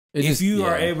if you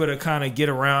are able to kind of get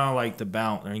around like the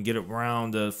bounce and get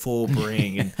around the full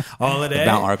bring and all of that, the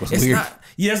bounce arc was weird.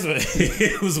 Yes,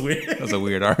 it was weird. That was a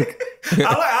weird arc. I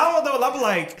don't know. I'm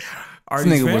like, are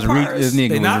this these nigga vampires? this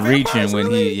nigga was reaching when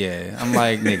really? I'm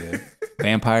like, nigga,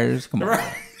 vampires? Come on.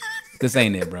 Right. This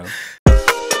ain't it, bro.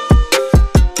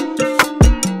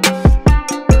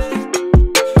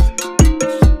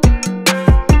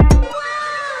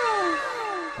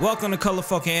 Welcome to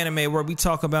Colorful Anime, where we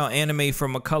talk about anime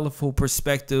from a colorful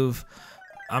perspective.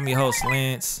 I'm your host,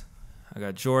 Lance. I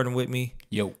got Jordan with me.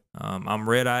 Yo. I'm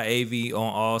Red Eye AV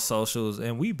on all socials,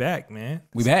 and we back, man.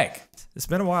 We back. It's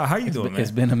been a while. How you doing, man?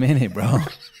 It's been a minute, bro.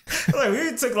 Like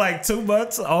we took like 2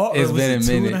 months off. It's been a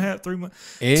minute. 2.5, 3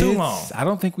 months. Too long. I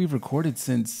don't think we've recorded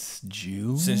since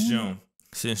June. Since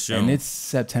June. And it's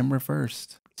September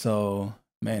 1st. So,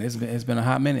 man, it's been a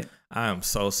hot minute. I am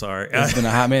so sorry. It's been a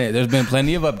hot minute. There's been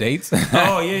plenty of updates.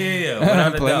 Oh,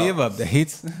 yeah. Plenty of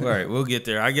updates. All right, we'll get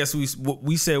there. I guess we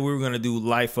said we were going to do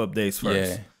life updates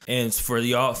first. Yeah. And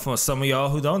for some of y'all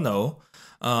who don't know,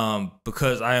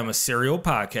 because I am a serial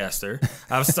podcaster,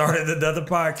 I've started another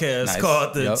podcast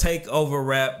called the Takeover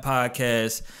Rap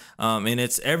Podcast. And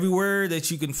it's everywhere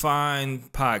that you can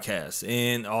find podcasts,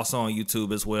 and also on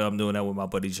YouTube as well. I'm doing that with my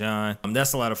buddy John.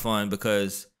 That's a lot of fun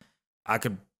because I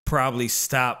could probably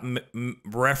stop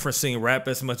referencing rap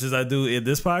as much as I do in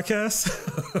this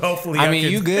podcast. Hopefully, I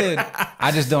mean, you good.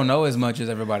 I just don't know as much as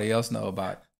everybody else know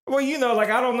about. Well, you know, like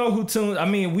I don't know who tunes. I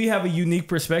mean, we have a unique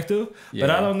perspective, but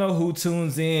I don't know who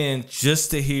tunes in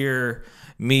just to hear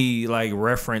me like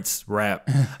reference rap.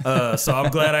 So I'm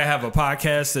glad I have a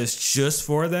podcast that's just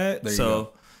for that. But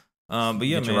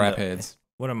yeah, get your rap heads.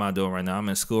 What am I doing right now? I'm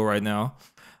in school right now,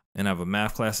 and I have a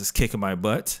math class that's kicking my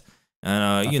butt.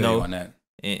 And you know,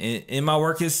 and my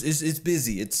work is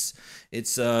busy. It's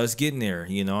getting there.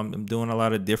 You know, I'm doing a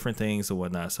lot of different things and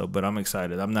whatnot. So, but I'm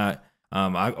excited.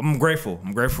 I'm grateful.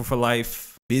 I'm grateful for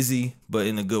life. Busy, but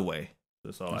in a good way.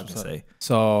 That's all I can say.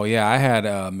 So yeah, I had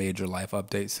a major life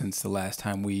update since the last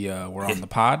time we were on the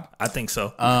pod. I think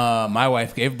so. My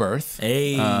wife gave birth.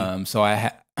 Hey. So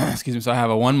I So I have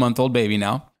a 1-month-old baby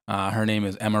now. Her name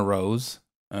is Emma Rose.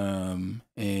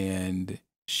 And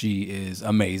she is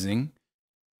amazing.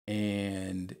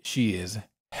 And she is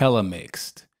hella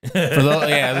mixed. For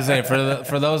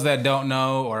those that don't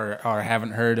know or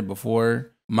haven't heard it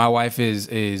before, my wife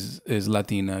is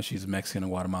Latina. She's Mexican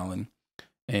and Guatemalan.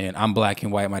 And I'm black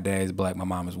and white. My dad is black. My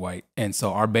mom is white. And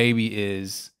so our baby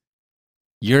is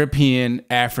European,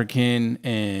 African,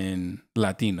 and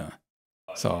Latina.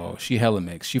 So she hella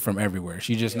mixed. She from everywhere.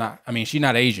 She just not. I mean, she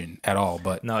not Asian at all.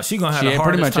 But no, she gonna have the hardest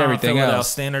pretty much time everything else. Out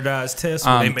standardized tests.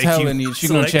 I'm telling you,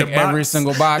 she's gonna check every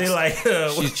single box.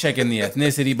 She's checking the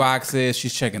ethnicity boxes.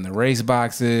 She's checking the race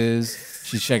boxes.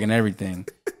 She's checking everything.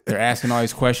 They're asking all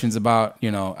these questions about,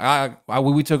 you know,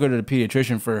 we took her to the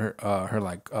pediatrician for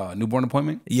her newborn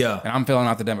appointment. Yeah. And I'm filling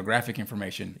out the demographic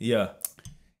information. Yeah.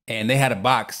 And they had a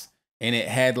box and it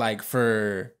had like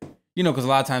for, you know, because a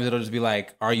lot of times it'll just be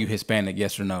like, are you Hispanic?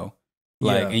 Yes or no.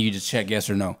 Like, and you just check yes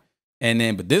or no. And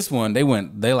then, but this one, they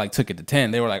like took it to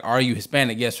 10. They were like, are you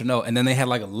Hispanic? Yes or no. And then they had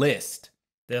like a list.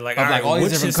 They're like, of like all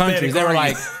these different countries. They were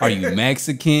like, are you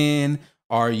Mexican?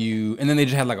 Are you? And then they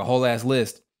just had like a whole ass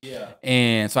list. Yeah.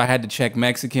 And so I had to check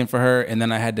Mexican for her, and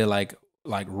then I had to like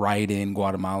write in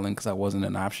Guatemalan because that wasn't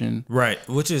an option. Right.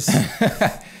 Which is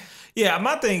yeah,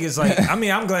 my thing is like, I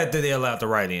mean, I'm glad that they allowed to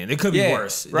write in. It could be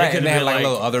worse. Right. They had like a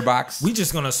little other box. We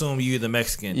just gonna assume you're the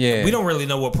Mexican. Yeah. We don't really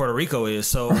know what Puerto Rico is,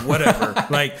 so whatever.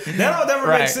 Like that don't never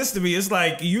make sense to me. It's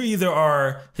like you either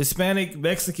are Hispanic,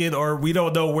 Mexican, or we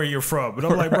don't know where you're from. But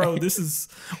I'm like, bro,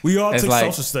 we all took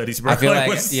social studies, bro. I feel like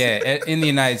in the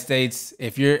United States,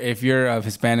 if you're of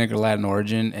Hispanic or Latin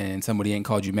origin and somebody ain't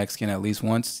called you Mexican at least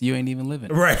once, you ain't even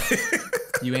living. Right.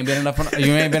 You ain't been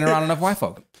around enough white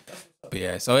folk. But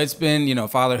yeah, so it's been, you know,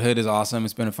 fatherhood is awesome.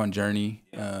 It's been a fun journey.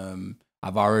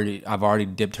 I've already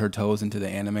dipped her toes into the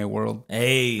anime world.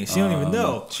 Hey, she don't even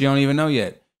know. She don't even know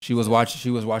yet. She was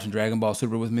watching Dragon Ball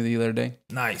Super with me the other day.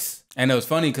 Nice. And it was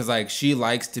funny because like she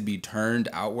likes to be turned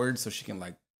outward so she can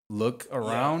like look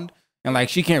around. And like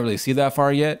she can't really see that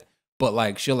far yet, but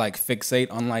like she'll like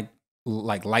fixate on like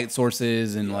light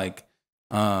sources and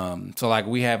so like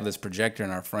we have this projector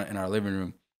in our living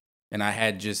room. And I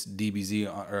had just DBZ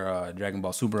or Dragon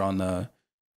Ball Super on the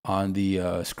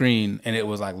screen, and it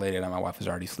was like late at night. My wife was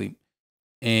already asleep,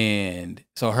 and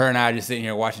so her and I just sitting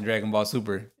here watching Dragon Ball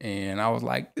Super, and I was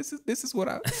like, "This is what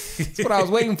I was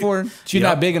waiting for." She's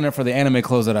not big enough for the anime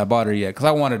clothes that I bought her yet, because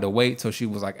I wanted to wait till she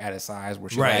was like at a size where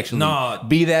she could actually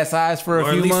be that size for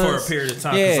a few months, for a period of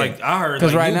time. Yeah, like I heard,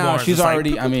 because right now she's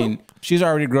already, she's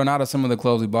already grown out of some of the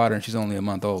clothes we bought her, and she's only a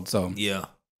month old. So yeah.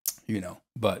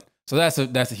 But so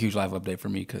that's a huge life update for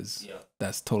me because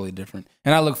that's totally different.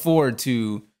 And I look forward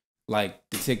to like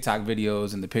the TikTok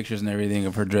videos and the pictures and everything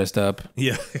of her dressed up.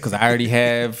 Yeah, because I already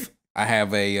have. I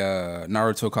have a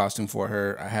Naruto costume for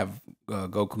her. I have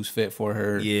Goku's fit for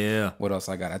her. Yeah. What else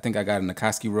I got? I think I got an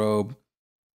Akatsuki robe.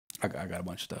 I got a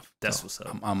bunch of stuff. That's what's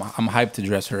up. I'm hyped to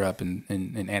dress her up in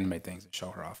anime things and show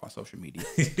her off on social media.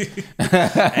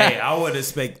 Hey, I would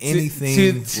expect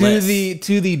anything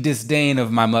to the disdain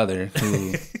of my mother,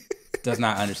 who does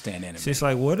not understand anime. She's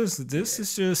like, "What is this?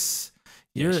 Is just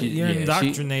you're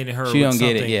indoctrinating her." She don't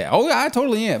get it. Yeah. Oh, I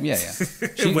totally am. Yeah.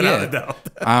 Without a doubt.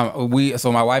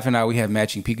 So my wife and I, we have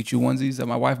matching Pikachu onesies that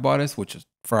my wife bought us, which is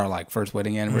for our like first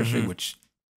wedding anniversary. Which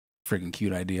freaking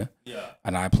cute idea. Yeah.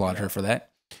 And I applaud her for that.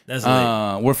 That's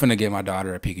we're finna get my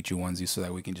daughter a Pikachu onesie so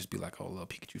that we can just be like a whole little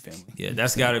Pikachu family. Yeah,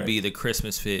 that's got to be the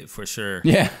Christmas fit for sure.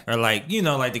 Yeah, or like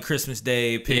like the Christmas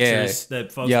Day pictures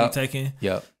that folks be taking.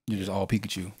 Yep, you're just all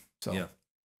Pikachu. So yeah,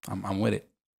 I'm with it.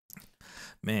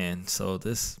 Man, so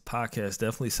this podcast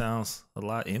definitely sounds a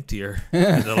lot emptier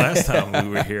than the last time we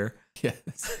were here.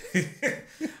 Yes.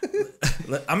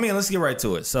 I mean, let's get right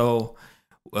to it. So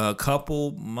a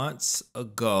couple months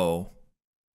ago,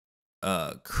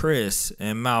 Chris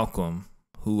and Malcolm,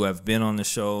 who have been on the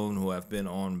show and who have been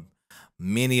on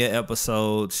many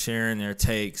episodes, sharing their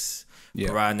takes,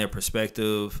 providing their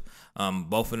perspective.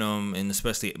 Both of them, and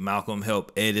especially Malcolm,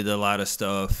 helped edit a lot of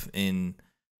stuff and,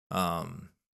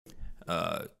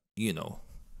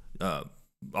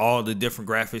 all the different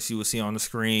graphics you will see on the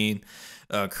screen,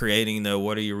 creating the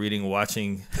 "What are you reading,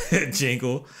 watching"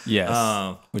 jingle.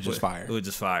 Yes, which is fire. Which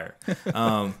is fire.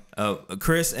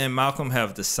 Chris and Malcolm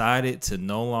have decided to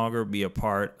no longer be a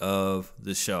part of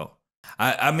the show.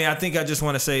 I mean, I think I just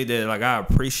want to say that, like, I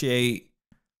appreciate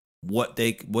what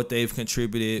they've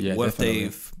contributed,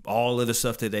 all of the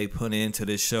stuff that they put into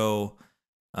this show.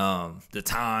 The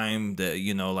time that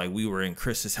like we were in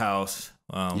Chris's house.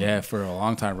 For a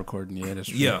long time recording. Yeah, that's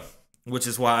true. Yeah, which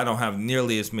is why I don't have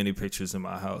nearly as many pictures in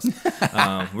my house.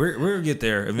 We'll get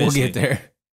there eventually. We'll get there.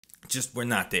 Just we're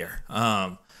not there.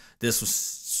 This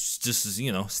was just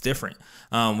it's different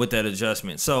with that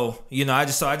adjustment. So I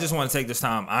just want to take this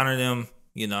time, honor them.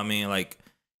 I mean, like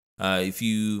I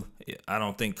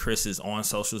don't think Chris is on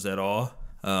socials at all.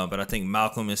 But I think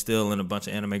Malcolm is still in a bunch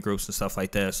of anime groups and stuff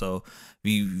like that. So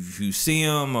if you see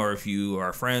him or if you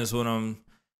are friends with him,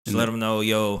 just let him know,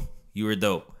 yo, you were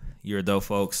dope. You're dope,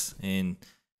 folks, and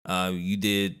you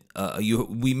did.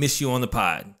 We miss you on the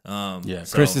pod.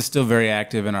 Chris is still very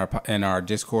active in our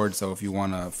Discord. So if you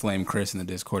want to flame Chris in the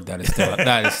Discord, that is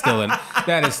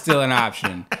still an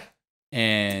option.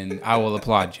 And I will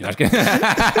applaud you. No,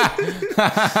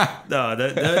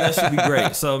 that should be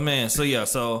great. So man, I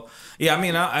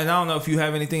mean, I don't know if you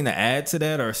have anything to add to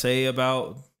that or say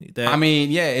about that. I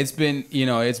mean, it's been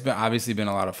obviously been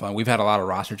a lot of fun. We've had a lot of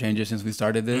roster changes since we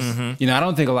started this. I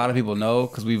don't think a lot of people know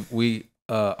because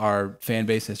our fan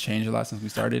base has changed a lot since we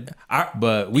started.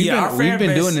 But we've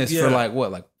been doing this for like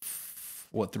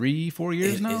 3-4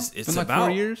 years now. It's been about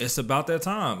 4 years. It's about that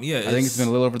time. Yeah, I think it's been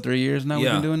a little over 3 years now.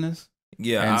 We've been doing this.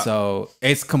 Yeah, and so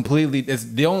it's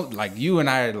the only, like, you and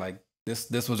I are like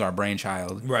this was our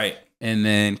brainchild, right? And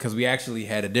then because we actually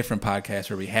had a different podcast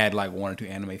where we had like 1 or 2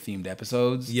 anime themed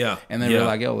episodes, and then we were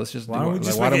like, yo, let's just why don't we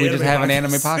just have an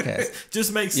anime podcast?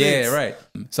 Just makes Yeah, sense. right.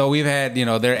 So we've had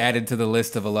they're added to the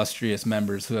list of illustrious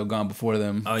members who have gone before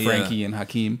them, Frankie and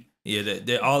Hakeem.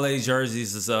 Yeah, all these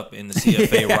jerseys is up in the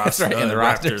CFA roster, right, in the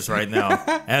Raptors right now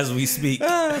as we speak.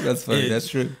 That's funny. That's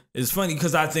true. It's funny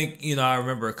because I think I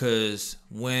remember because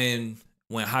when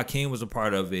Hakeem was a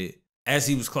part of it, as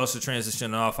he was close to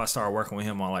transitioning off, I started working with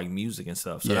him on like music and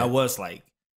stuff. So that was like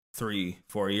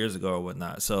 3-4 years ago or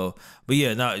whatnot. So, but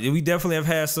we definitely have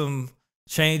had some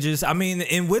changes. I mean,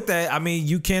 and with that, I mean,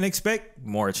 you can expect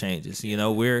more changes.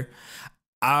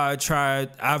 I've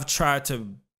tried to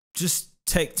just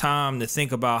take time to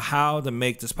think about how to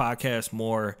make this podcast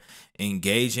more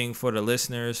engaging for the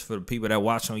listeners, for the people that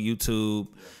watch on YouTube,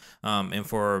 and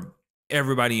for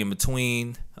everybody in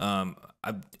between.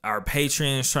 Our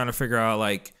patrons trying to figure out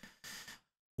like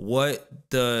what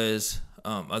does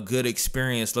a good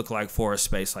experience look like for a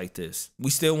space like this. We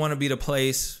still want to be the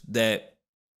place that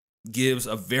gives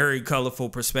a very colorful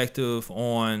perspective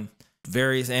on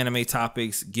various anime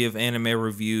topics, give anime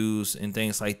reviews and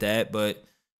things like that, but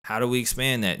how do we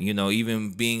expand that?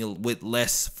 Even being with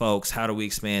less folks, how do we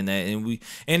expand that? And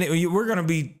we're gonna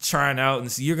be trying out,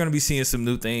 and you're gonna be seeing some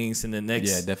new things in the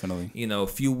next, definitely,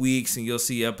 few weeks, and you'll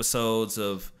see episodes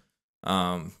of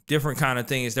different kind of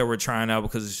things that we're trying out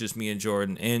because it's just me and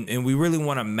Jordan, and we really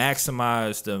want to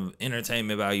maximize the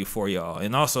entertainment value for y'all,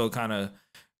 and also kind of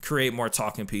create more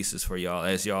talking pieces for y'all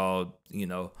as y'all, you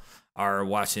know, are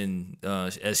watching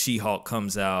as She-Hulk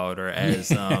comes out, or as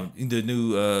the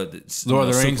new Lord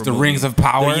of the Rings, the Rings of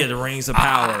Power. The Rings of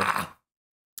Power.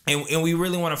 And we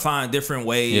really want to find different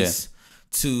ways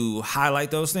to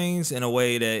highlight those things in a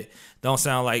way that don't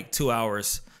sound like 2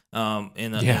 hours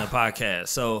in a podcast.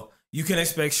 So you can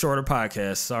expect shorter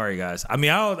podcasts. Sorry, guys. I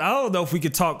mean, I don't know if we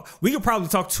could talk. We could probably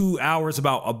talk 2 hours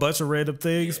about a bunch of random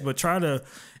things, but try to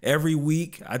every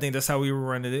week. I think that's how we were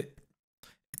running it.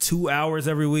 2 hours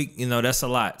every week, you know, that's a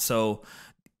lot. So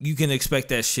you can expect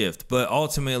that shift. But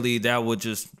ultimately, that would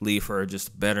just leave for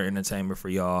just better entertainment for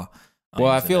y'all.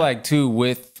 Well, I feel like, too,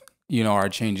 with, you know, our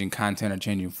changing content or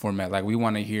changing format, like, we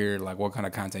want to hear, like, what kind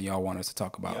of content y'all want us to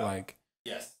talk about. Like,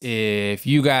 if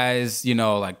you guys, you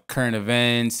know, like, current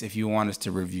events, if you want us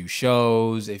to review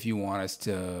shows, if you want us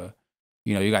to,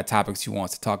 you know, you got topics you want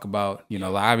us to talk about, you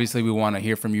know, like, obviously we want to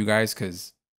hear from you guys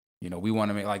because, you know, we want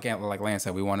to make, like Lance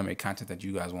said, we want to make content that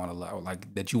you guys want to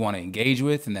like, that you want to engage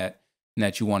with and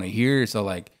that you want to hear. So,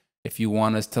 like, if you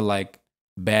want us to, like,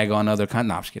 bag on other content,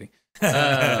 no, I'm just kidding.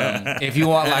 If you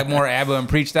want, like, more Abba and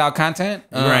Preach style content,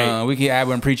 right, we can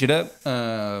Abba and Preach it up.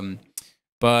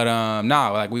 But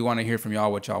no, like, we want to hear from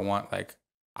y'all what y'all want. Like,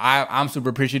 I'm super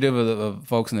appreciative of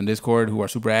folks in the Discord who are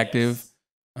super active.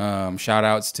 Shout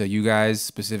outs to you guys,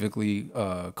 specifically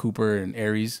Cooper and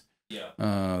Aries.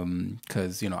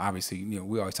 Cause, you know, obviously, you know,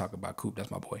 we always talk about Coop. That's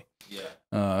my boy.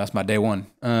 That's my day one.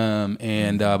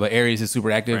 But Aries is super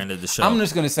active. The show. I'm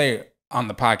just gonna say on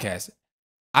the podcast,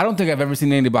 I don't think I've ever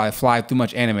seen anybody fly through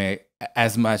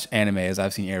as much anime as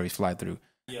I've seen Aries fly through.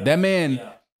 That man,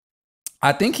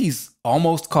 I think he's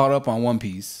almost caught up on One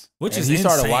Piece, which is he insane,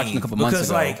 started watching a couple months ago.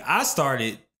 Because, like, I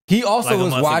started. He also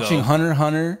like was watching Hunter x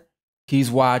Hunter.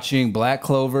 He's watching Black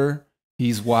Clover.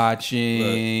 He's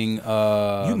watching.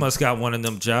 You must got one of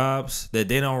them jobs that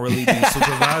they don't really be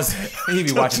supervising. He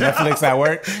be watching Netflix at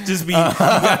work. Just be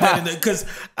because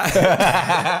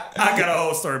I got a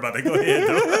whole story about that. Go ahead,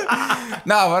 though.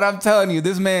 No, but I'm telling you,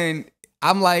 this man.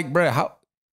 I'm like, bro, how?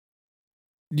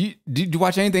 Did you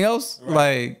watch anything else? Right.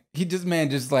 Like, he just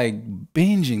like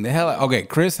binging the hell out. Okay,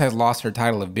 Chris has lost her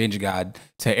title of binge god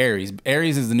to Aries.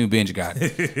 Aries is the new binge god.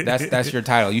 That's your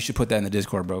title. You should put that in the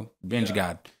Discord, bro. Binge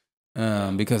god.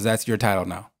 Because that's your title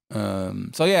now.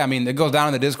 So yeah, I mean, it goes down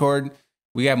in the Discord.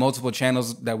 We have multiple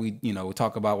channels that we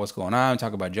talk about what's going on,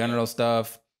 talk about general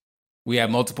stuff. We have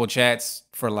multiple chats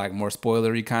for, like, more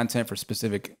spoilery content for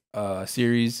specific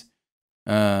series.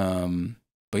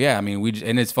 But yeah, I mean,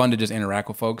 and it's fun to just interact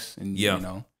with folks, and you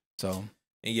know, so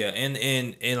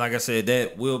and like I said,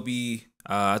 that will be.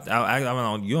 I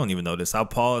don't. You don't even know this. I'll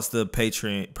pause the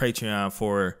Patreon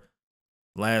for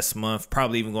last month,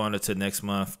 probably even going into next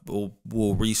month.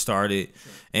 We'll restart it,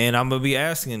 and I'm gonna be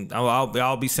asking.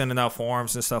 I'll be sending out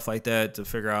forums and stuff like that to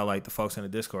figure out, like, the folks in the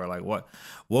Discord, like, what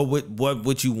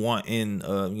would you want in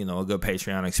a good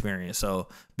Patreon experience. So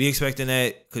be expecting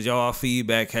that, because y'all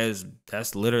feedback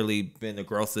that's literally been the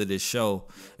growth of this show.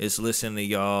 It's listening to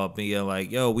y'all being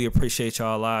like, yo, we appreciate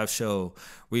y'all live show.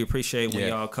 We appreciate when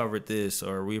y'all covered this,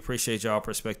 or we appreciate y'all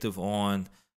perspective on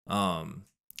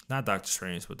not Doctor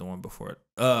Strange, but the one before it.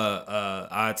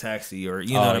 Odd Taxi, or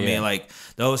you know what I mean? Like,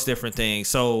 those different things.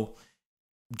 So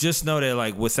just know that,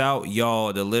 like, without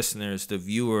y'all, the listeners, the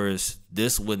viewers,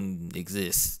 this wouldn't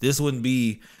exist. This wouldn't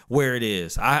be where it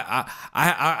is.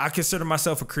 I consider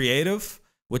myself a creative,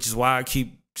 which is why I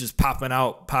keep just popping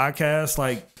out podcasts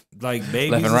like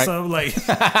babies and stuff. Like,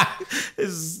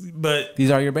 but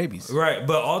these are your babies, right?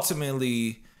 But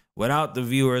ultimately, without the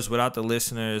viewers, without the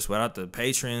listeners, without the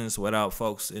patrons, without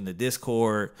folks in the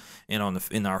Discord and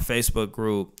in our Facebook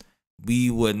group, we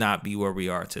would not be where we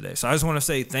are today. So I just want to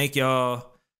say thank y'all.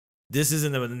 This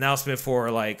isn't an announcement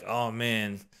for, like, oh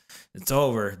man, it's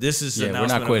over. This is an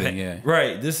announcement. We're not quitting.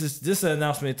 Right. This is an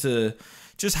announcement to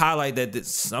just highlight that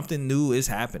something new is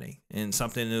happening, and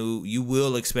something new. You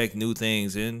will expect new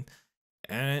things, and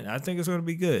I think it's going to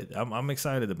be good. I'm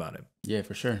excited about it. Yeah,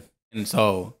 for sure. And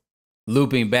so,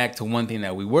 looping back to one thing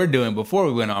that we were doing before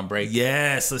we went on break.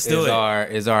 Yes, let's do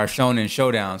it. Is our Shonen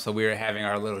Showdown. So we were having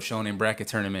our little Shonen bracket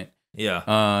tournament. Yeah.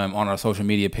 On our social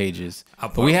media pages.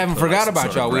 But we haven't forgot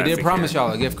about y'all. We did promise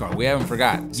y'all a gift card. We haven't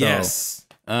forgot. So, yes.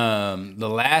 The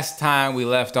last time we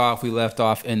left off in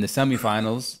the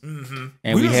semifinals. Mm-hmm.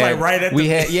 And we were right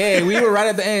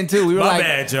at the end too. We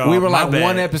were like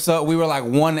one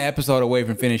episode away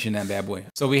from finishing that bad boy.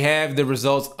 So we have the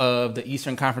results of the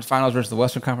Eastern Conference Finals versus the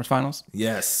Western Conference Finals.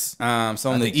 Yes.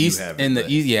 So in the East,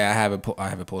 I have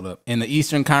it pulled up. In the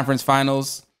Eastern Conference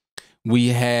Finals, we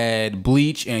had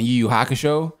Bleach and Yu Yu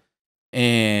Hakusho.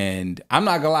 And I'm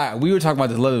not gonna lie, we were talking about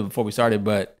this a little bit before we started,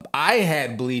 but I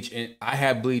had Bleach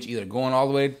either going all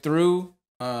the way through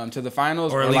to the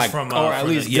finals, or at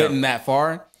least getting that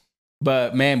far.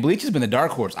 But man, Bleach has been the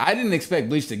dark horse. I didn't expect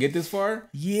Bleach to get this far.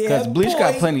 Yeah, because Bleach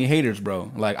got plenty of haters,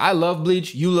 bro. Like I love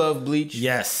Bleach, you love Bleach.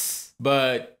 Yes,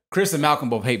 but Chris and Malcolm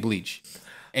both hate Bleach,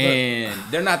 and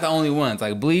they're not the only ones.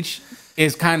 Like Bleach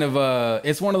is kind of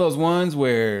it's one of those ones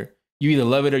where you either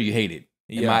love it or you hate it.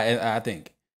 Yeah, I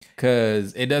think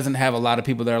because it doesn't have a lot of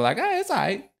people that are like, it's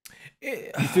alright.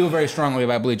 You feel very strongly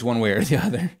about Bleach one way or the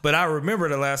other. But I remember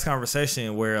the last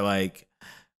conversation where like,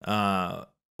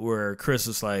 where Chris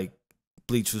was like,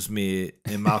 Bleach was mid,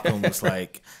 and Malcolm was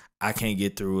like, I can't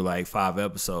get through like 5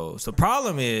 episodes. The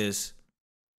problem is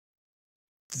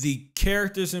the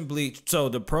characters in Bleach. So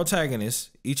the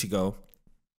protagonist, Ichigo,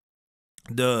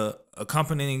 the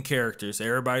accompanying characters,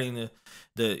 everybody in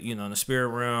in the spirit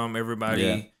realm,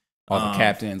 everybody, all the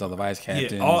captains, all the vice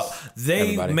captains,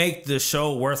 they make the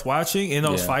show worth watching, and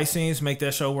those fight scenes make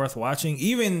that show worth watching,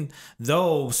 even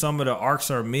though some of the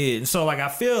arcs are mid. And so like I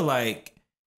feel like,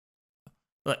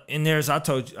 and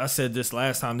I said this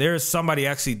last time, there's somebody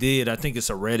actually did, I think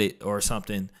it's a Reddit or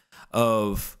something,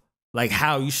 of like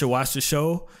how you should watch the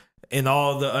show and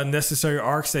all the unnecessary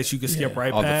arcs that you can skip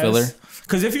right all past. The filler.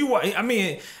 Because if you, I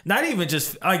mean, not even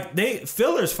just like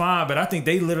filler's fine, but I think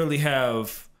they literally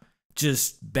have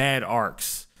just bad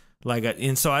arcs. Like,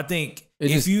 and so I think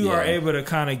if you are able to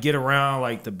kind of get around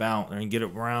like the Bount and get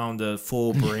around the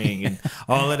full bring and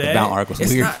all of that, the Bount arc was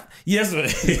weird. Yes,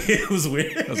 it was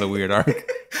weird. It was a weird arc.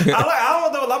 I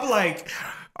don't know. I'm like,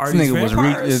 this nigga was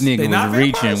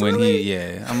reaching when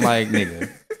really? I'm like,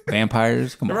 nigga,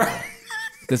 vampires? Come on. Right.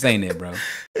 This ain't it, bro.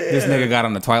 This nigga got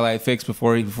on the Twilight fix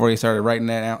before he started writing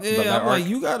that out. Yeah, I'm like,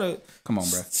 you gotta come on,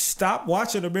 bro. Stop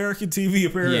watching American TV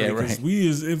apparently, because we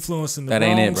is influencing the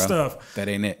wrong stuff. That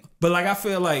ain't it. But like, I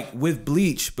feel like with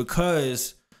Bleach,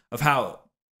 because of how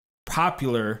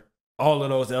popular all of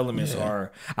those elements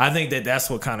are, I think that's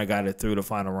what kind of got it through the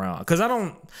final round. Because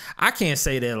I can't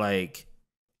say that like.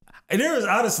 And there is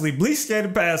honestly, Bleach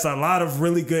skated past a lot of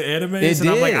really good animes, and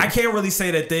I'm like, I can't really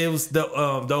say that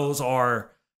those are.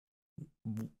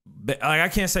 Like, I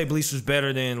can't say Bleach was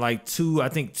better than like 2. I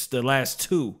think the last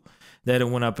 2 that it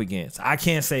went up against. I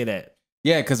can't say that.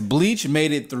 Yeah, because Bleach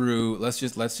made it through. Let's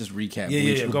just recap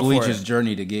Bleach's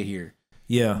journey to get here.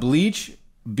 Yeah, Bleach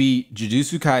beat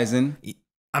Jujutsu Kaisen.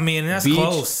 I mean, that's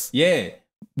close. Yeah,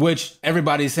 which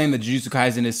everybody's saying that Jujutsu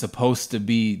Kaisen is supposed to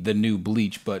be the new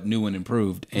Bleach, but new and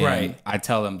improved. And I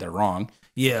tell them they're wrong.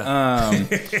 Yeah.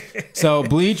 So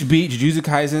Bleach beat Jujutsu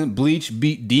Kaisen. Bleach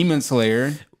beat Demon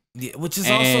Slayer. Yeah, which is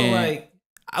also like,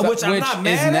 which I'm not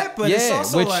mad at, but it's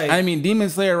also like, I mean, Demon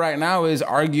Slayer right now is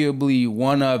arguably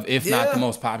one of, if not the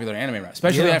most popular anime,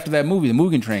 especially after that movie, the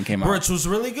Mugen Train came out, which was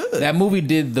really good. That movie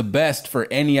did the best for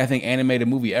any, I think, animated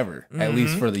movie ever, at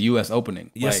least for the U.S.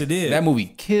 opening. Yes, it did. That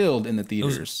movie killed in the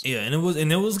theaters. And it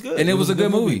was good. And it was a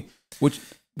good movie.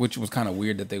 Which was kind of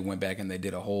weird that they went back and they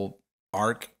did a whole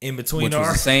arc in between, which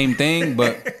was the same thing,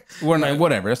 but we're not,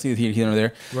 whatever. That's neither here nor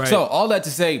there. Right. So all that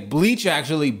to say, Bleach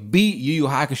actually beat Yu Yu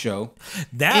Hakusho.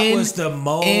 That was the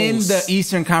most in the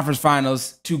Eastern Conference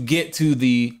Finals to get to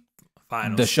the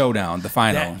finals, the showdown, the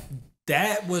final.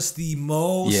 That was the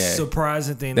most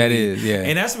surprising thing. That is,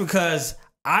 and that's because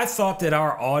I thought that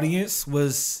our audience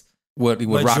was would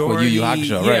rock with Yu Yu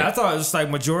Hakusho. Yeah, right? I thought it was like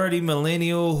majority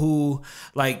millennial who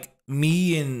like.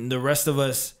 Me and the rest of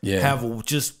us have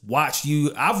just watched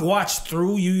I've watched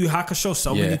through Yu Yu Hakusho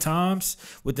so many times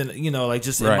within, like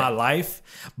just in my life.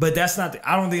 But that's not,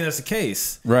 I don't think that's the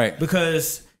case. Right.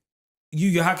 Because Yu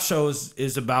Yu Hakusho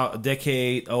is about a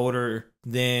decade older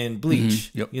than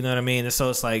Bleach. Yep. You know what I mean? And so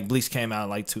it's like Bleach came out in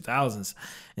like 2000s.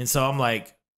 And so I'm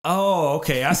like, oh,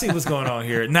 okay, I see what's going on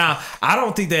here. Now, I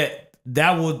don't think that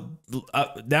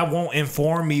won't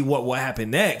inform me what will happen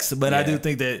next, but I do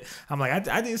think that I'm like,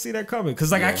 I didn't see that coming,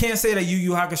 because like I can't say that Yu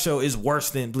Yu Hakusho is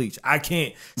worse than Bleach. I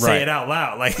can't say it out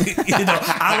loud. Like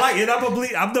I like it.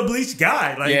 I'm the Bleach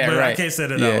guy. Like, but I can't say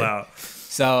that out loud.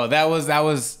 So that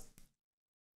was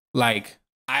like,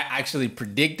 I actually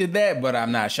predicted that, but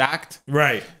I'm not shocked.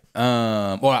 Right.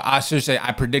 Or I should say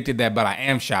I predicted that, but I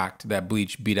am shocked that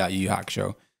Bleach beat out Yu Yu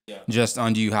Hakusho. Yeah. Just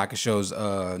on Yu Yu Hakusho's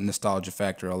nostalgia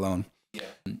factor alone. Yeah.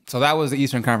 So that was the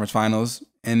Eastern Conference Finals.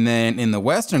 And then in the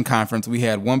Western Conference, we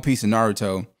had One Piece and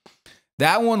Naruto.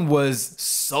 That one was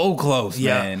so close,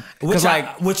 man.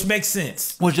 Which makes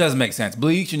sense. Which does make sense.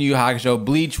 Bleach and Yu Yu Hakusho.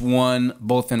 Bleach won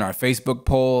both in our Facebook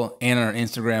poll and our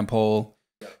Instagram poll.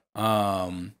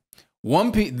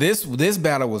 One Piece. This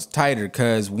battle was tighter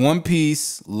because One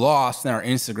Piece lost in our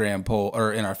Instagram poll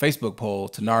or in our Facebook poll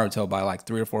to Naruto by like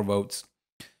 3 or 4 votes.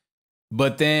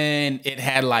 But then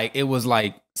it was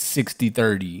like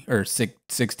 60-30 or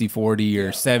 60-40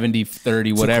 or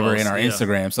 70-30, whatever in our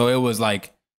Instagram. So it was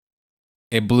like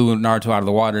it blew Naruto out of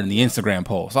the water in the Instagram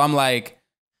poll. So I'm like,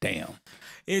 damn.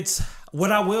 It's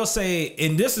what I will say,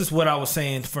 and this is what I was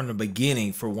saying from the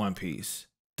beginning for One Piece.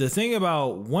 The thing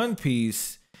about One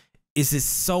Piece is it's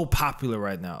so popular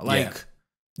right now. Like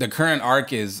the current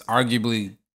arc is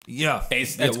arguably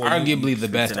it's arguably the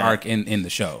best arc in the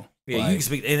show. Yeah, like, you can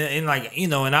speak and like, you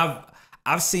know, and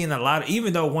I've seen a lot of,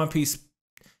 even though One Piece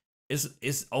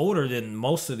is older than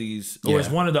most of these, or it's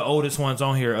one of the oldest ones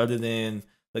on here other than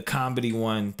the comedy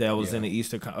one that was in the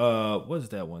Easter what is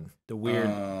that one? The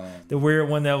weird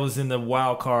one that was in the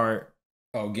wild card.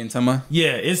 Oh, Gintama?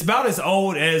 Yeah, it's about as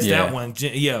old as that one.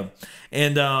 Yeah.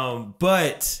 And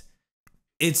but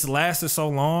it's lasted so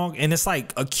long, and it's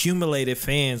like accumulated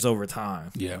fans over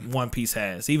time. Yeah, One Piece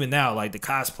has. Even now, like the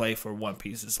cosplay for One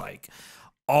Piece is like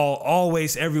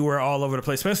always everywhere, all over the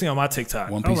place, especially on my TikTok.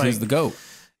 One Piece is the GOAT.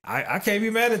 I can't be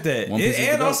mad at that.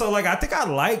 And also, like, I think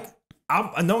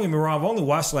don't get me wrong, I've only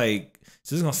watched like,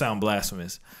 this is gonna sound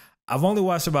blasphemous, I've only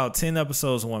watched about 10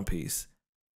 episodes of One Piece.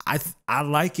 I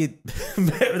like it.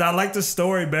 I like the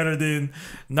story better than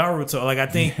Naruto. Like, I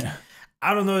think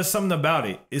I don't know. It's something about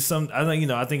it.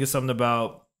 I think it's something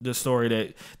about the story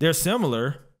that they're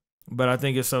similar, but I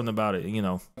think it's something about it. You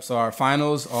know. So our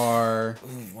finals are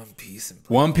One Piece and Bleach.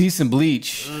 One Piece and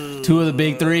Bleach. Two of the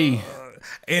big three.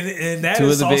 And that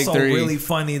is also really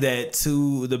funny that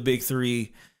two of the big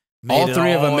three. All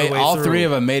three of them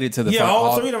made it to the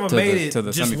all three of them made it to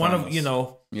the just one of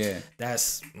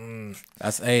that's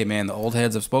hey man, the old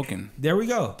heads have spoken. There we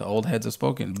go. The old heads have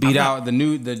spoken. Beat out the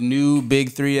new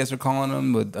big three, as we're calling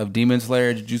them, of Demon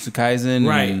Slayer, Jujutsu Kaisen,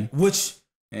 right?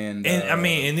 And I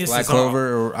mean, and this Black is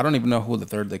Clover, or I don't even know who the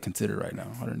third they consider right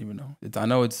now. I don't even know. I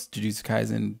know it's Jujutsu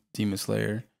Kaisen, Demon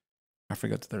Slayer. I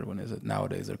forgot the third one is.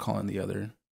 Nowadays they're calling the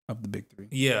other of the big three.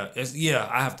 Yeah,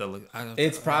 I have to look.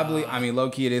 It's probably, I mean, low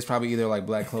key, it is probably either like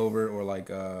Black Clover or like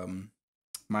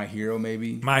My Hero,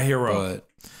 maybe. My Hero,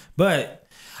 but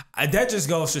that just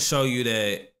goes to show you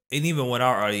that, and even with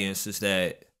our audience, is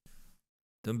that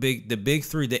the big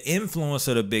three, the influence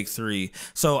of the big three.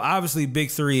 So obviously, big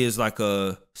three is like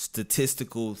a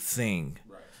statistical thing.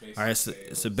 Right. All right.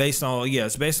 It's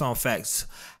based on facts.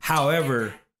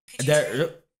 However,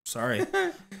 sorry.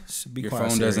 Your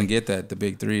phone doesn't get that. The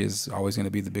big three is always going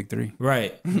to be the big three.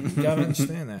 Right. You got to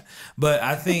understand that. But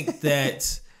I think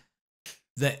that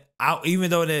even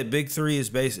though that big three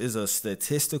is a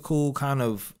statistical kind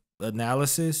of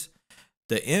analysis,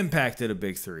 the impact of the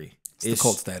big three is the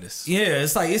cult status. Yeah.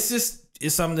 It's like, it's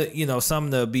something that,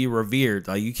 something to be revered.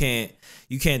 Like you can't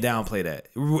downplay that.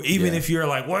 Even if you're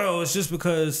like, well, it's just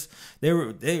because they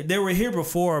were here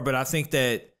before, but I think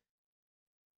that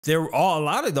a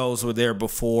lot of those were there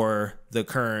before the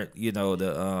current, the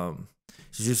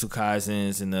Jujutsu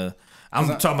Kaisens and I'm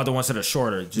talking about the ones that are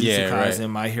shorter. Jujutsu Kaisen,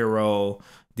 My Hero,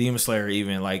 Demon Slayer,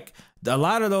 even like a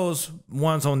lot of those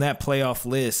ones on that playoff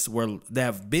list that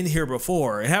have been here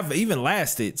before and have even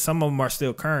lasted. Some of them are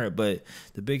still current, but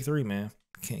the big three, man,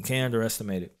 can't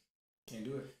underestimate it. Can't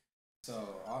do it. So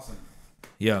awesome.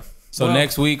 Yeah. So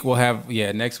next week we'll have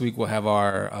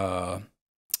our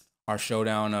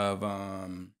showdown of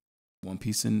One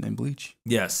Piece and Bleach.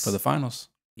 Yes. For the finals.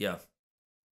 Yeah.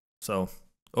 So,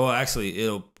 actually,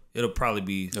 it'll probably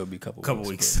be a couple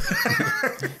weeks.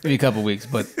 It'll be a couple weeks,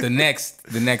 but the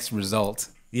next result.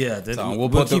 Yeah. So we'll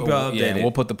keep updated. Yeah,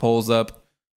 we'll put the polls up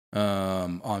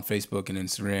on Facebook and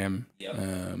Instagram.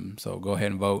 Yep. So go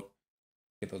ahead and vote.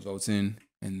 Get those votes in,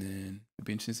 and then it'll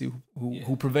be interesting to see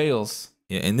who prevails.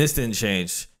 Yeah, and this didn't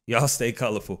change. Y'all stay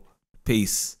colorful.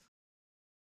 Peace.